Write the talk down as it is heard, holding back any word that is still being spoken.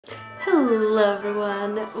Hello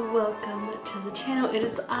everyone, welcome to the channel. It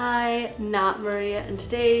is I, not Maria, and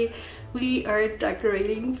today we are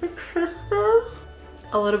decorating for Christmas.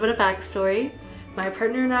 A little bit of backstory. My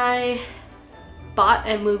partner and I bought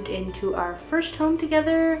and moved into our first home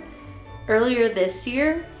together earlier this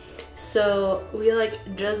year. So we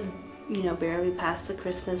just, barely passed the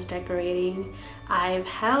Christmas decorating. I've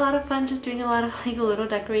had a lot of fun just doing a lot of little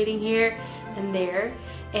decorating here and there,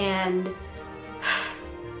 and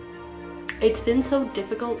it's been so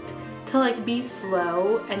difficult to be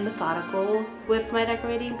slow and methodical with my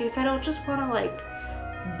decorating because I don't just want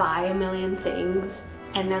to buy a million things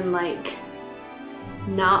and then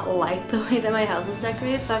not like the way that my house is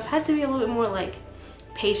decorated. So I've had to be a little bit more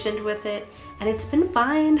patient with it, and it's been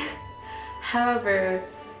fine. However,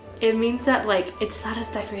 it means that it's not as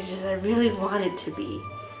decorated as I really want it to be,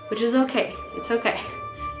 which is okay. It's okay.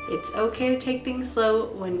 It's okay to take things slow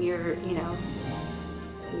when you're,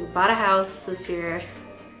 we bought a house this year.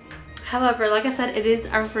 However, like I said, it is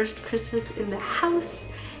our first Christmas in the house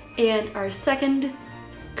and our second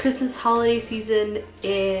Christmas holiday season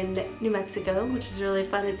in New Mexico, which is really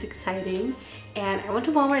fun. It's exciting. And I went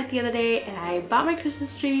to Walmart the other day and I bought my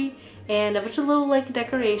Christmas tree and a bunch of little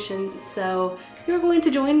decorations. So you're going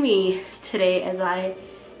to join me today as I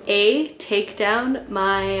take down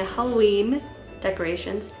my Halloween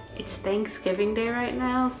decorations. It's Thanksgiving Day right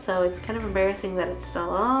now, so it's kind of embarrassing that it's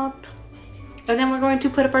still up. And then we're going to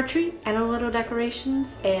put up our tree and our little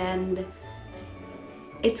decorations, and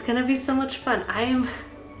it's gonna be so much fun. I am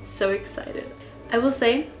so excited. I will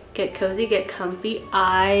say, get cozy, get comfy.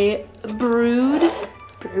 I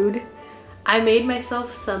made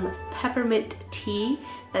myself some peppermint tea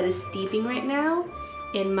that is steeping right now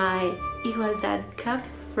in my Igualdad cup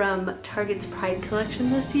from Target's Pride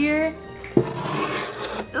collection this year.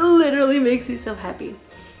 It literally makes me so happy.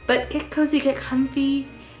 But get cozy, get comfy.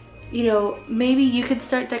 Maybe you could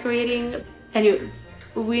start decorating. Anyways,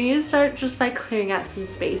 we need to start just by clearing out some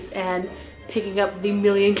space and picking up the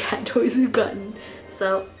million cat toys we've gotten.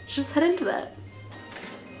 So just head into that.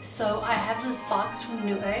 So I have this box from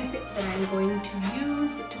Newegg that I'm going to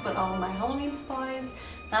use to put all of my Halloween supplies.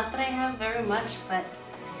 Not that I have very much, but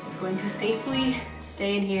it's going to safely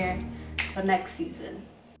stay in here till next season.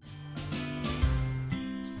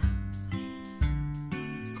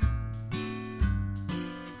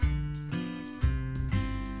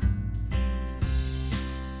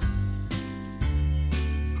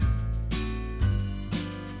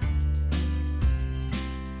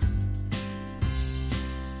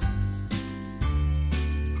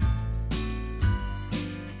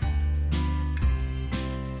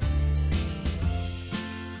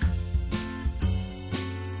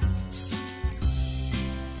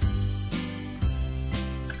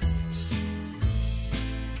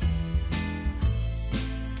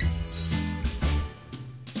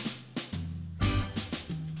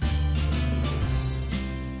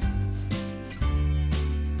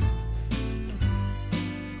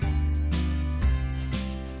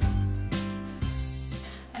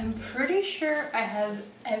 I'm pretty sure I have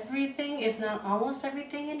everything, if not almost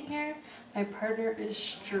everything in here. My partner is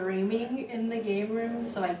streaming in the game room,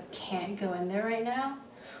 so I can't go in there right now.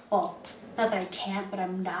 Well, not that I can't, but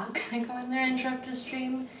I'm not gonna go in there and interrupt his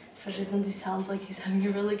stream, especially since he sounds like he's having a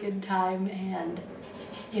really good time and,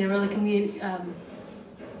 really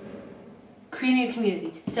creating a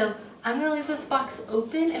community. So I'm gonna leave this box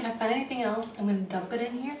open. If I find anything else, I'm gonna dump it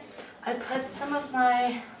in here. I put some of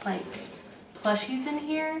my, plushies in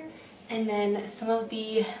here, and then some of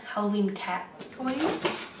the Halloween cat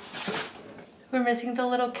toys. We're missing the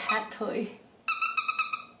little cat toy.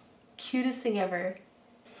 Cutest thing ever.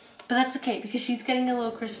 But that's okay because she's getting a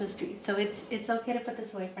little Christmas tree, so it's okay to put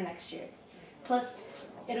this away for next year. Plus,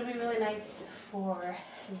 it'll be really nice for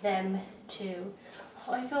them to.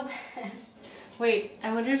 Oh, I feel bad. Wait,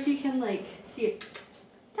 I wonder if you can see it.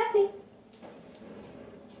 Daphne.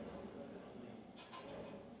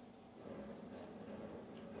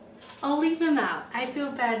 I'll leave him out. I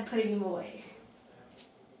feel bad putting him away.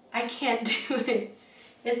 I can't do it,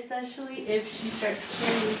 especially if she starts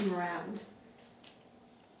carrying him around.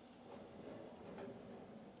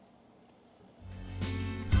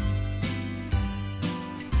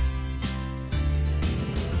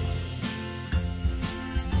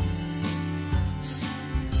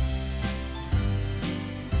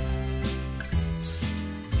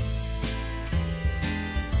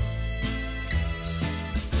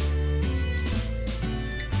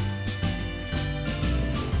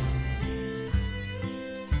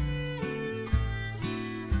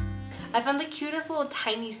 I found the cutest little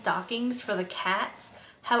tiny stockings for the cats.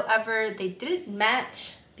 However, they didn't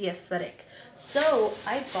match the aesthetic. So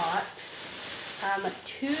I bought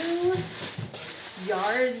 2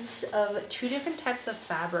 yards of 2 different types of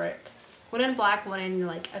fabric. One in black, one in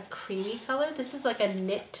like a creamy color. This is like a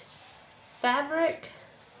knit fabric.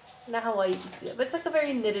 Not how well you can see it, but it's like a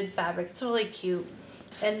very knitted fabric. It's really cute.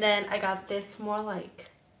 And then I got this more like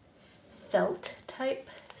felt type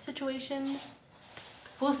situation.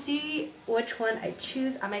 We'll see which one I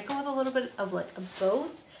choose. I might go with a little bit of like a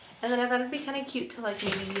both. And then I thought it'd be kind of cute to like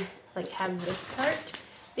maybe like have this part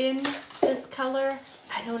in this color.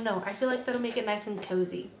 I don't know. I feel like that'll make it nice and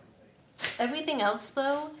cozy. Everything else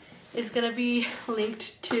though is gonna be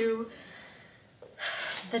linked to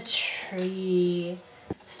the tree.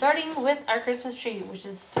 Starting with our Christmas tree, which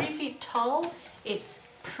is 3 feet tall. It's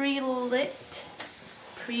pre-lit,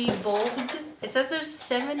 pre-bulbed. It says there's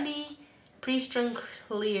 70 pre-strung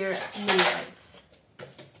clear new lights.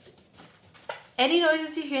 Any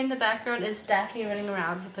noises you hear in the background is Daphne running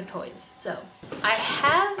around with her toys. So I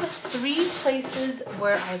have 3 places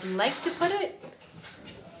where I'd like to put it,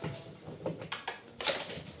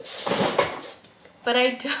 but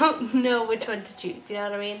I don't know which one to choose. You know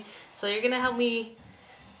what I mean? So you're gonna help me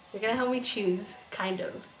choose, kind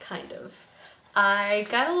of. I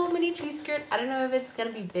got a little mini tree skirt. I don't know if it's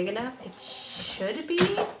gonna be big enough. It should be.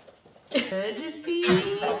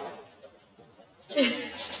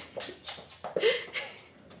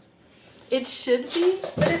 It should be,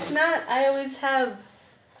 but if not, I always have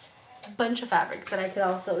a bunch of fabrics that I could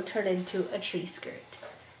also turn into a tree skirt.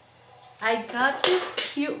 I got this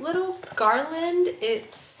cute little garland.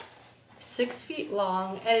 It's 6 feet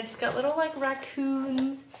long, and it's got little like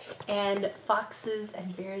raccoons and foxes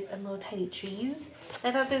and bears and little tiny trees.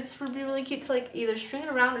 I thought this would be really cute to like either string it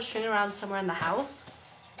around or string it around somewhere in the house.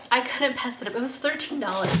 I couldn't pass it up. It was $13,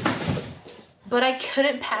 but I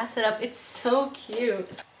couldn't pass it up. It's so cute.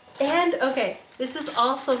 And okay, this is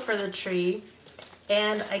also for the tree,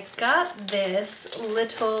 and I got this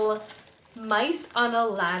little mice on a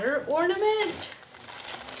ladder ornament.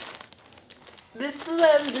 This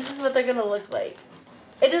is what they're gonna look like.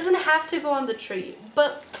 It doesn't have to go on the tree,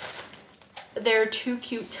 but they're too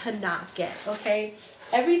cute to not get, okay?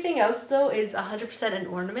 Everything else though is 100% an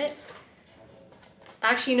ornament.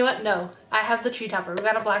 Actually, you know what? No, I have the tree topper. We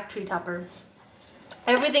got a black tree topper.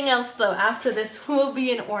 Everything else though after this will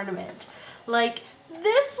be an ornament. Like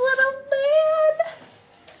this little man.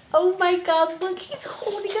 Oh my god, look, he's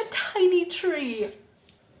holding a tiny tree.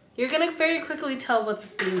 You're gonna very quickly tell what the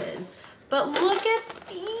theme is. But look at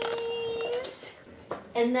these.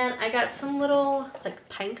 And then I got some little like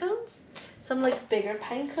pine cones. Some like bigger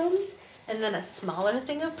pine cones. And then a smaller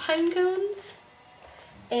thing of pine cones.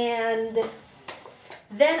 And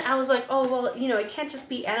then I was like, oh, well, you know, it can't just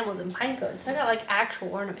be animals and pine cones. So I got like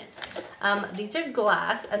actual ornaments. These are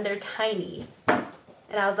glass and they're tiny.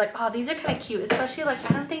 And I was like, oh, these are kind of cute. Especially like,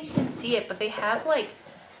 I don't think you can see it, but they have like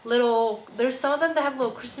little, there's some of them that have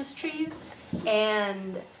little Christmas trees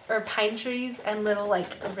or pine trees and little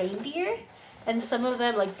like reindeer. And some of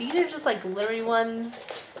them, like these are just like glittery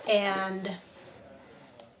ones. And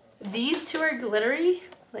these 2 are glittery.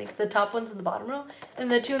 Like the top ones in the bottom row, and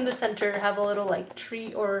the 2 in the center have a little like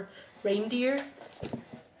tree or reindeer.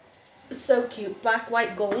 So cute, black,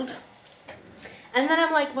 white, gold. And then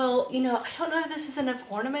I'm like, well, you know, I don't know if this is enough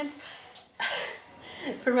ornaments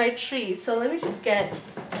for my tree, so let me just get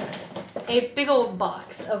a big old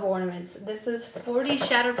box of ornaments. This is 40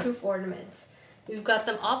 shatterproof ornaments. We've got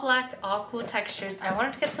them all black, all cool textures. I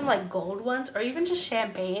wanted to get some like gold ones or even just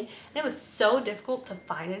champagne, and it was so difficult to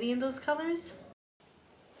find any of those colors.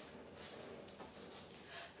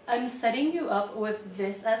 I'm setting you up with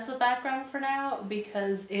this as the background for now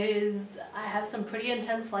because I have some pretty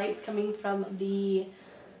intense light coming from the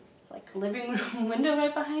like living room window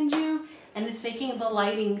right behind you, and it's making the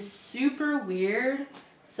lighting super weird.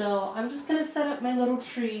 So I'm just gonna set up my little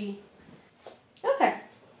tree. Okay.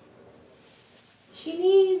 She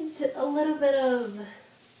needs a little bit of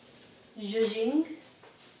zhuzhing.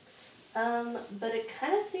 But it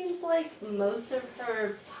kind of seems like most of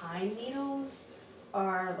her pine needles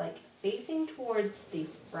are like facing towards the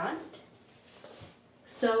front.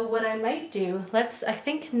 So what I might do, I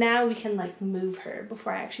think now we can like move her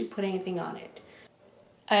before I actually put anything on it.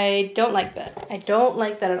 I don't like that. I don't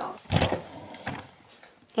like that at all.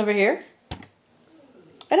 Over here?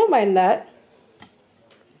 I don't mind that.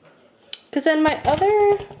 Because then my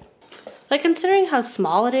other, like considering how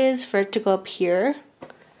small it is for it to go up here,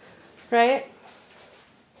 right?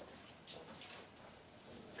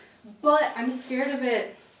 But I'm scared of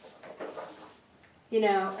it, you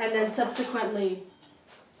know, and then subsequently,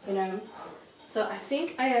 you know. So I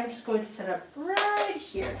think I am just going to set up right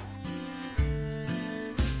here.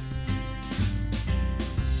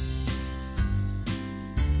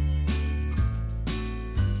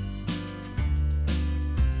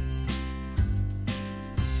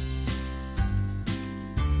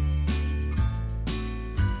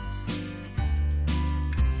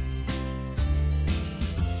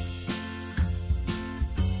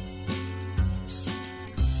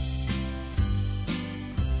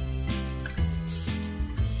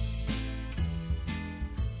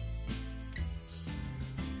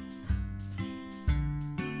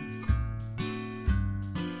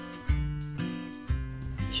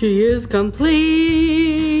 She is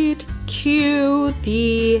complete. Cue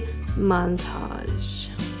the montage.